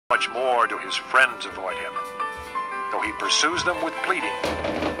Much more do his friends avoid him. Though he pursues them with pleading,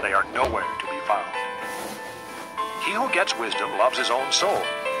 they are nowhere to be found. He who gets wisdom loves his own soul.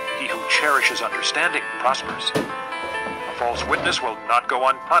 He who cherishes understanding prospers. A false witness will not go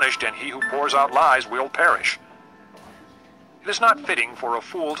unpunished, and he who pours out lies will perish. It is not fitting for a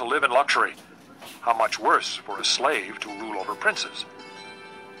fool to live in luxury. How much worse for a slave to rule over princes.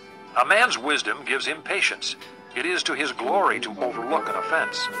 A man's wisdom gives him patience. It is to his glory to overlook an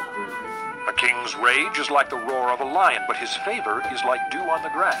offense. A king's rage is like the roar of a lion, but his favor is like dew on the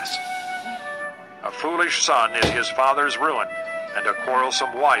grass. A foolish son is his father's ruin, and a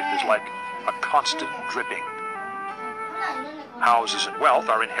quarrelsome wife is like a constant dripping. Houses and wealth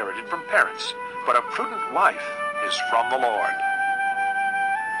are inherited from parents, but a prudent wife is from the Lord.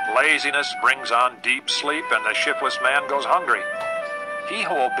 Laziness brings on deep sleep, and the shiftless man goes hungry. He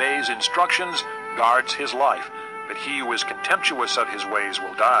who obeys instructions guards his life, but he who is contemptuous of his ways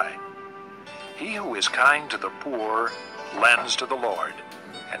will die. He who is kind to the poor lends to the Lord,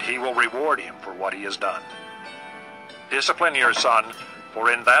 and he will reward him for what he has done. Discipline your son,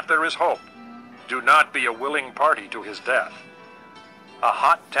 for in that there is hope. Do not be a willing party to his death. A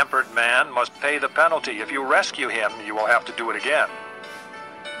hot-tempered man must pay the penalty. If you rescue him, you will have to do it again.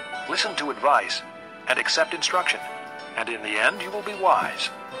 Listen to advice and accept instruction, and in the end you will be wise.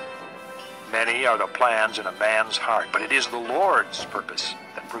 Many are the plans in a man's heart, but it is the Lord's purpose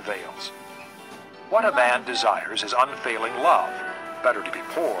that prevails. What a man desires is unfailing love. Better to be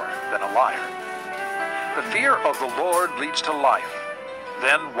poor than a liar. The fear of the Lord leads to life.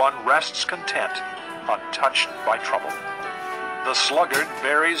 Then one rests content, untouched by trouble. The sluggard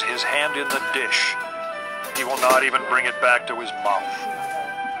buries his hand in the dish. He will not even bring it back to his mouth.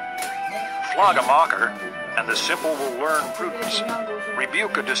 Flog a mocker, and the simple will learn prudence.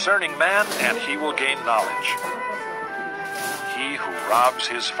 Rebuke a discerning man, and he will gain knowledge. He who robs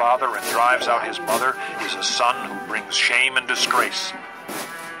his father and drives out his mother is a son who brings shame and disgrace.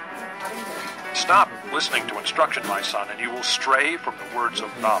 Stop listening to instruction, my son, and you will stray from the words of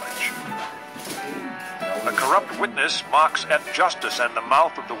knowledge. A corrupt witness mocks at justice, and the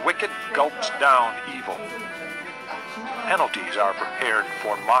mouth of the wicked gulps down evil. Penalties are prepared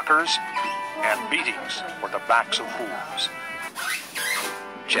for mockers, and beatings for the backs of fools.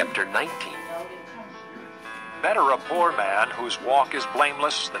 Chapter 19. Better a poor man whose walk is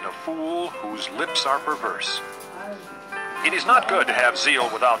blameless than a fool whose lips are perverse. It is not good to have zeal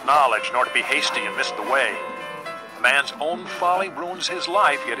without knowledge, nor to be hasty and miss the way. A man's own folly ruins his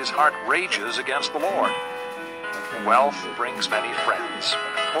life, yet his heart rages against the Lord. Wealth brings many friends,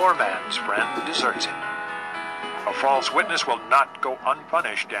 but a poor man's friend deserts him. A false witness will not go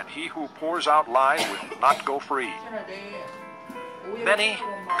unpunished, and he who pours out lies will not go free. Many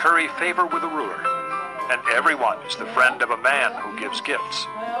curry favor with a ruler, and everyone is the friend of a man who gives gifts.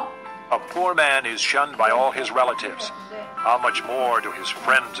 A poor man is shunned by all his relatives. How much more do his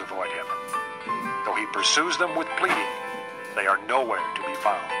friends avoid him? Though he pursues them with pleading, they are nowhere to be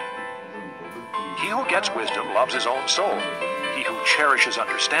found. He who gets wisdom loves his own soul. He who cherishes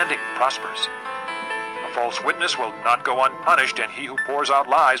understanding prospers. A false witness will not go unpunished, and he who pours out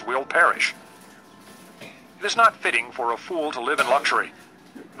lies will perish. It is not fitting for a fool to live in luxury.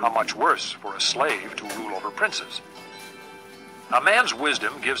 How much worse for a slave to rule over princes. A man's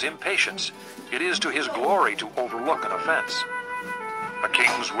wisdom gives him patience. It is to his glory to overlook an offense. A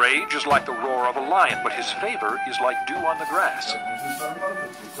king's rage is like the roar of a lion, but his favor is like dew on the grass.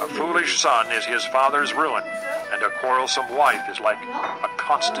 A foolish son is his father's ruin, and a quarrelsome wife is like a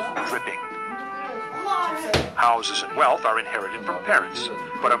constant dripping. Houses and wealth are inherited from parents,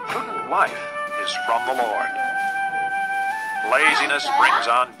 but a prudent wife is from the Lord. Laziness brings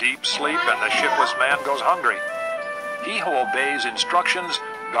on deep sleep, and the shiftless man goes hungry. He who obeys instructions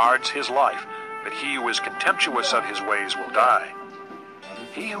guards his life, but he who is contemptuous of his ways will die.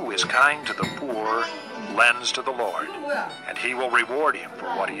 He who is kind to the poor lends to the Lord, and he will reward him for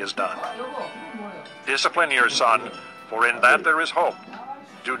what he has done. Discipline your son, for in that there is hope.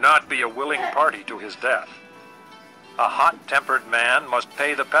 Do not be a willing party to his death. A hot-tempered man must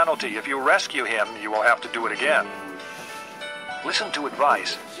pay the penalty. If you rescue him, you will have to do it again. Listen to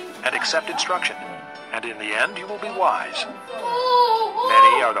advice and accept instruction, and in the end you will be wise.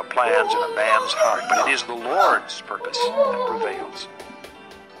 Many are the plans in a man's heart, but it is the Lord's purpose that prevails.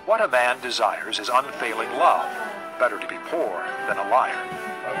 What a man desires is unfailing love. Better to be poor than a liar.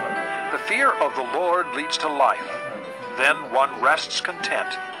 The fear of the Lord leads to life. Then one rests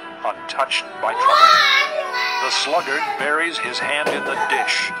content, untouched by trouble. The sluggard buries his hand in the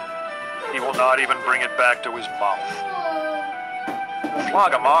dish. He will not even bring it back to his mouth.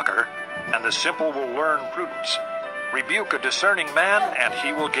 Flog a mocker, and the simple will learn prudence. Rebuke a discerning man, and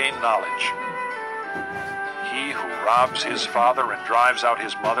he will gain knowledge. He who robs his father and drives out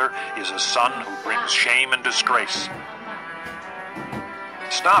his mother is a son who brings shame and disgrace.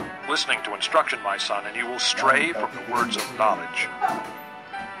 Stop listening to instruction, my son, and you will stray from the words of knowledge.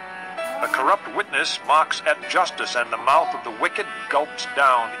 A corrupt witness mocks at justice, and the mouth of the wicked gulps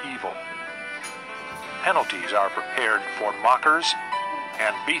down evil. Penalties are prepared for mockers,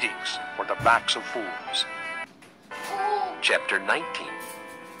 and beatings for the backs of fools. Chapter 19.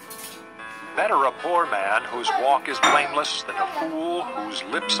 Better a poor man whose walk is blameless than a fool whose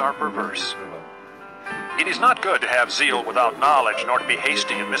lips are perverse. It is not good to have zeal without knowledge, nor to be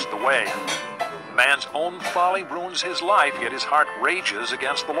hasty and miss the way. Man's own folly ruins his life, yet his heart rages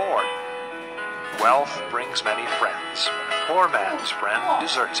against the Lord. Wealth brings many friends, but a poor man's friend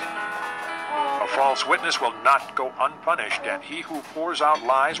deserts him. A false witness will not go unpunished, and he who pours out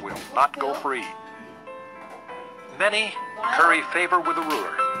lies will not go free. Many curry favor with a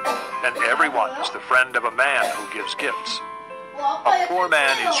ruler, and everyone is the friend of a man who gives gifts. A poor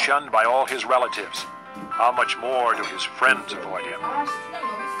man is shunned by all his relatives. How much more do his friends avoid him?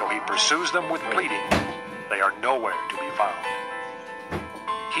 Though he pursues them with pleading, they are nowhere to be found.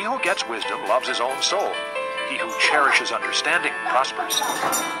 He who gets wisdom loves his own soul. He who cherishes understanding prospers.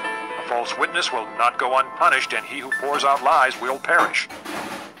 A false witness will not go unpunished, and he who pours out lies will perish.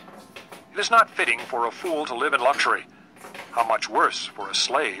 It is not fitting for a fool to live in luxury. How much worse for a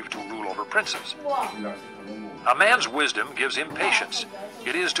slave to rule over princes. A man's wisdom gives him patience.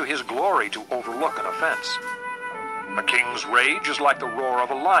 It is to his glory to overlook an offense. A king's rage is like the roar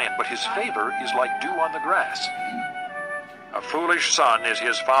of a lion, but his favor is like dew on the grass. A foolish son is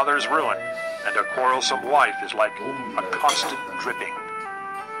his father's ruin, and a quarrelsome wife is like a constant dripping.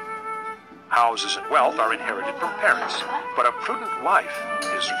 Houses and wealth are inherited from parents, but a prudent wife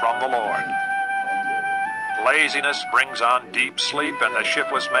is from the Lord. Laziness brings on deep sleep, and the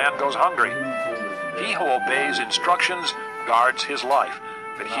shiftless man goes hungry. He who obeys instructions guards his life,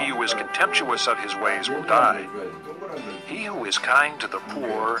 but he who is contemptuous of his ways will die. He who is kind to the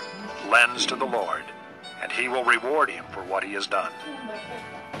poor lends to the Lord, and he will reward him for what he has done.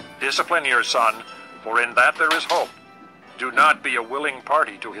 Discipline your son, for in that there is hope. Do not be a willing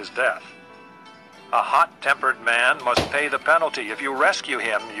party to his death. A hot-tempered man must pay the penalty. If you rescue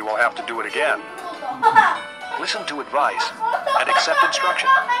him, you will have to do it again. Listen to advice and accept instruction,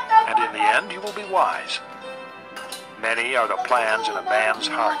 and in the end you will be wise. Many are the plans in a man's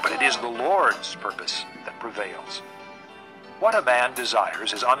heart, but it is the Lord's purpose that prevails. What a man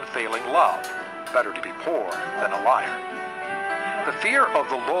desires is unfailing love. Better to be poor than a liar. The fear of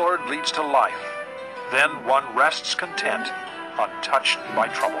the Lord leads to life. Then one rests content, untouched by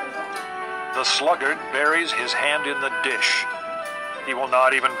trouble. The sluggard buries his hand in the dish. He will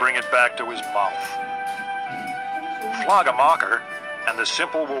not even bring it back to his mouth. Flog a mocker, and the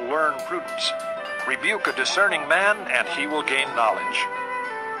simple will learn prudence. Rebuke a discerning man, and he will gain knowledge.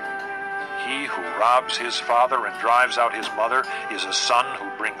 He who robs his father and drives out his mother is a son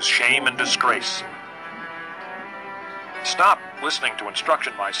who brings shame and disgrace. Stop listening to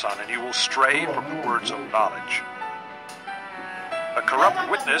instruction, my son, and you will stray from the words of knowledge. A corrupt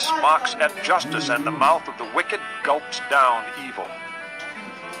witness mocks at justice, and the mouth of the wicked gulps down evil.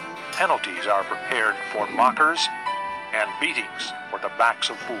 Penalties are prepared for mockers, and beatings for the backs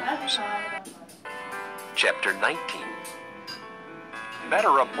of fools. Chapter 19.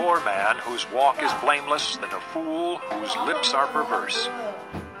 Better a poor man whose walk is blameless than a fool whose lips are perverse.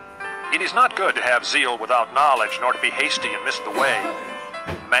 It is not good to have zeal without knowledge, nor to be hasty and miss the way.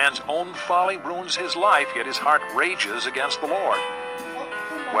 Man's own folly ruins his life, yet his heart rages against the Lord.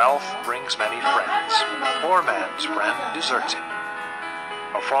 Wealth brings many friends. A poor man's friend deserts him.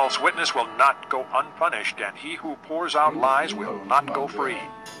 A false witness will not go unpunished, and he who pours out lies will not go free.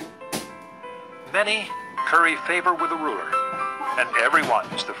 Many curry favor with a ruler, and everyone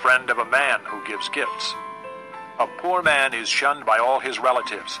is the friend of a man who gives gifts. A poor man is shunned by all his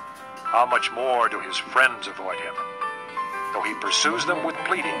relatives. How much more do his friends avoid him? Though he pursues them with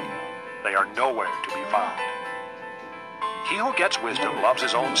pleading, they are nowhere to be found. He who gets wisdom loves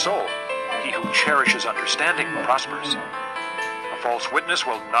his own soul. He who cherishes understanding prospers. A false witness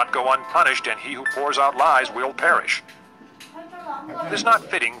will not go unpunished, and he who pours out lies will perish. It is not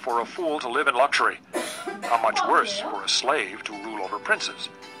fitting for a fool to live in luxury. How much worse for a slave to rule over princes.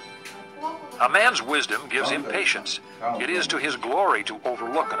 A man's wisdom gives him patience. It is to his glory to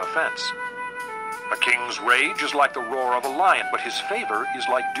overlook an offense. A king's rage is like the roar of a lion, but his favor is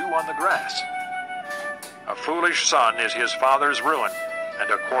like dew on the grass. A foolish son is his father's ruin, and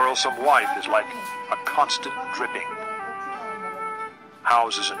a quarrelsome wife is like a constant dripping.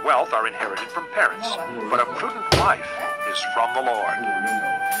 Houses and wealth are inherited from parents, but a prudent wife is from the Lord.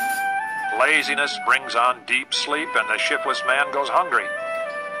 Laziness brings on deep sleep, and the shiftless man goes hungry.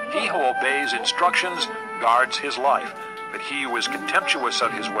 He who obeys instructions guards his life, but he who is contemptuous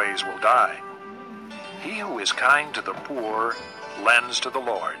of his ways will die. He who is kind to the poor lends to the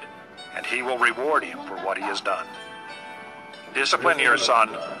Lord, and he will reward him for what he has done. Discipline your son,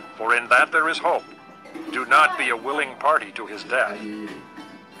 for in that there is hope. Do not be a willing party to his death.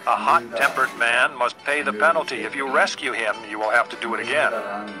 A hot-tempered man must pay the penalty. If you rescue him, you will have to do it again.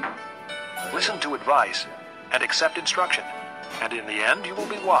 Listen to advice and accept instruction, and in the end you will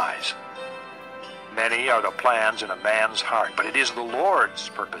be wise. Many are the plans in a man's heart, but it is the Lord's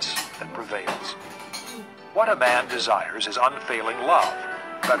purpose that prevails. What a man desires is unfailing love.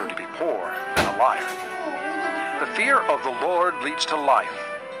 Better to be poor than a liar. The fear of the Lord leads to life.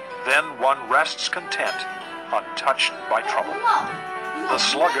 Then one rests content, untouched by trouble. The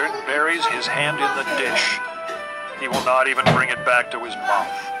sluggard buries his hand in the dish. He will not even bring it back to his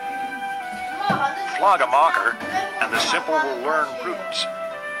mouth. Flog a mocker, and the simple will learn prudence.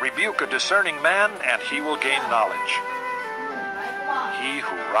 Rebuke a discerning man, and he will gain knowledge. He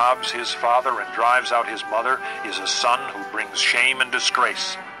who robs his father and drives out his mother is a son who brings shame and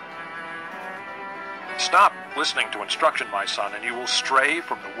disgrace. Stop listening to instruction, my son, and you will stray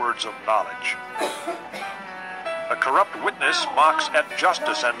from the words of knowledge. A corrupt witness mocks at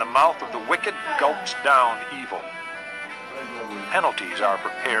justice, and the mouth of the wicked gulps down evil. Penalties are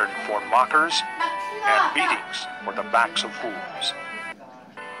prepared for mockers, and beatings for the backs of fools.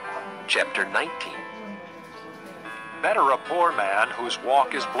 Chapter 19. Better a poor man whose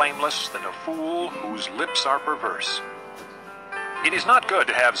walk is blameless than a fool whose lips are perverse. It is not good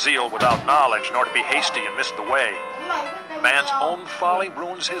to have zeal without knowledge, nor to be hasty and miss the way. Man's own folly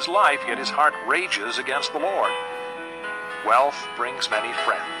ruins his life, yet his heart rages against the Lord. Wealth brings many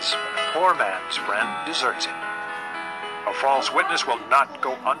friends, but a poor man's friend deserts him. A false witness will not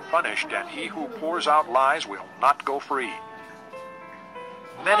go unpunished, and he who pours out lies will not go free.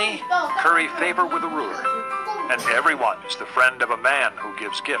 Many curry favor with a ruler, and everyone is the friend of a man who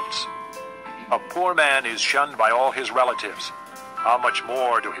gives gifts. A poor man is shunned by all his relatives. How much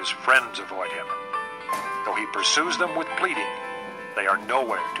more do his friends avoid him? Though he pursues them with pleading, they are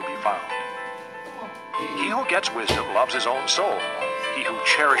nowhere to be found. He who gets wisdom loves his own soul. He who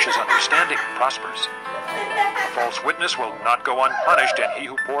cherishes understanding prospers. A false witness will not go unpunished, and he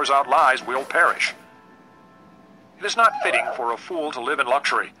who pours out lies will perish. It is not fitting for a fool to live in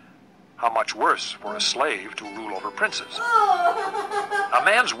luxury. How much worse for a slave to rule over princes? A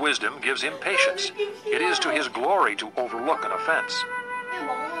man's wisdom gives him patience. It is to his glory to overlook an offense.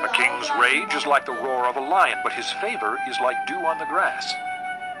 A king's rage is like the roar of a lion, but his favor is like dew on the grass.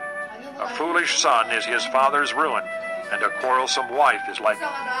 A foolish son is his father's ruin, and a quarrelsome wife is like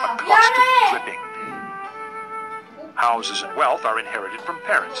a constant dripping. Houses and wealth are inherited from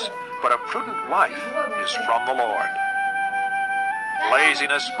parents, but a prudent wife is from the Lord.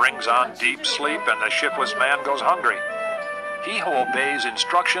 Laziness brings on deep sleep, and the shiftless man goes hungry. He who obeys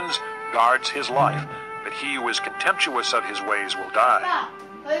instructions guards his life, but he who is contemptuous of his ways will die.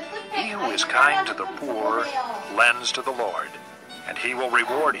 He who is kind to the poor lends to the Lord, and he will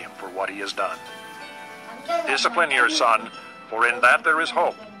reward him for what he has done. Discipline your son, for in that there is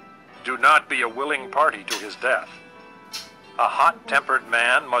hope. Do not be a willing party to his death. A hot-tempered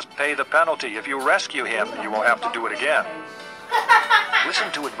man must pay the penalty. If you rescue him, you will have to do it again.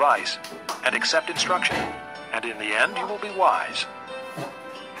 Listen to advice and accept instruction, and in the end you will be wise.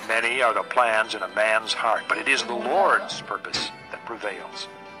 Many are the plans in a man's heart, but it is the Lord's purpose that prevails.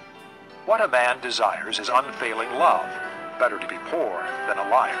 What a man desires is unfailing love. Better to be poor than a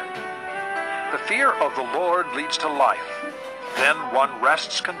liar. The fear of the Lord leads to life. Then one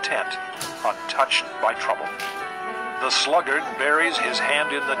rests content, untouched by trouble. The sluggard buries his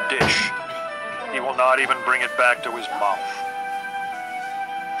hand in the dish. He will not even bring it back to his mouth.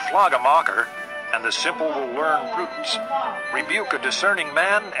 Flog a mocker, and the simple will learn prudence. Rebuke a discerning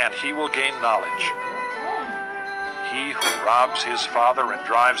man, and he will gain knowledge. He who robs his father and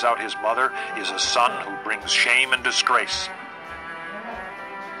drives out his mother is a son who brings shame and disgrace.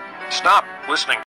 Stop listening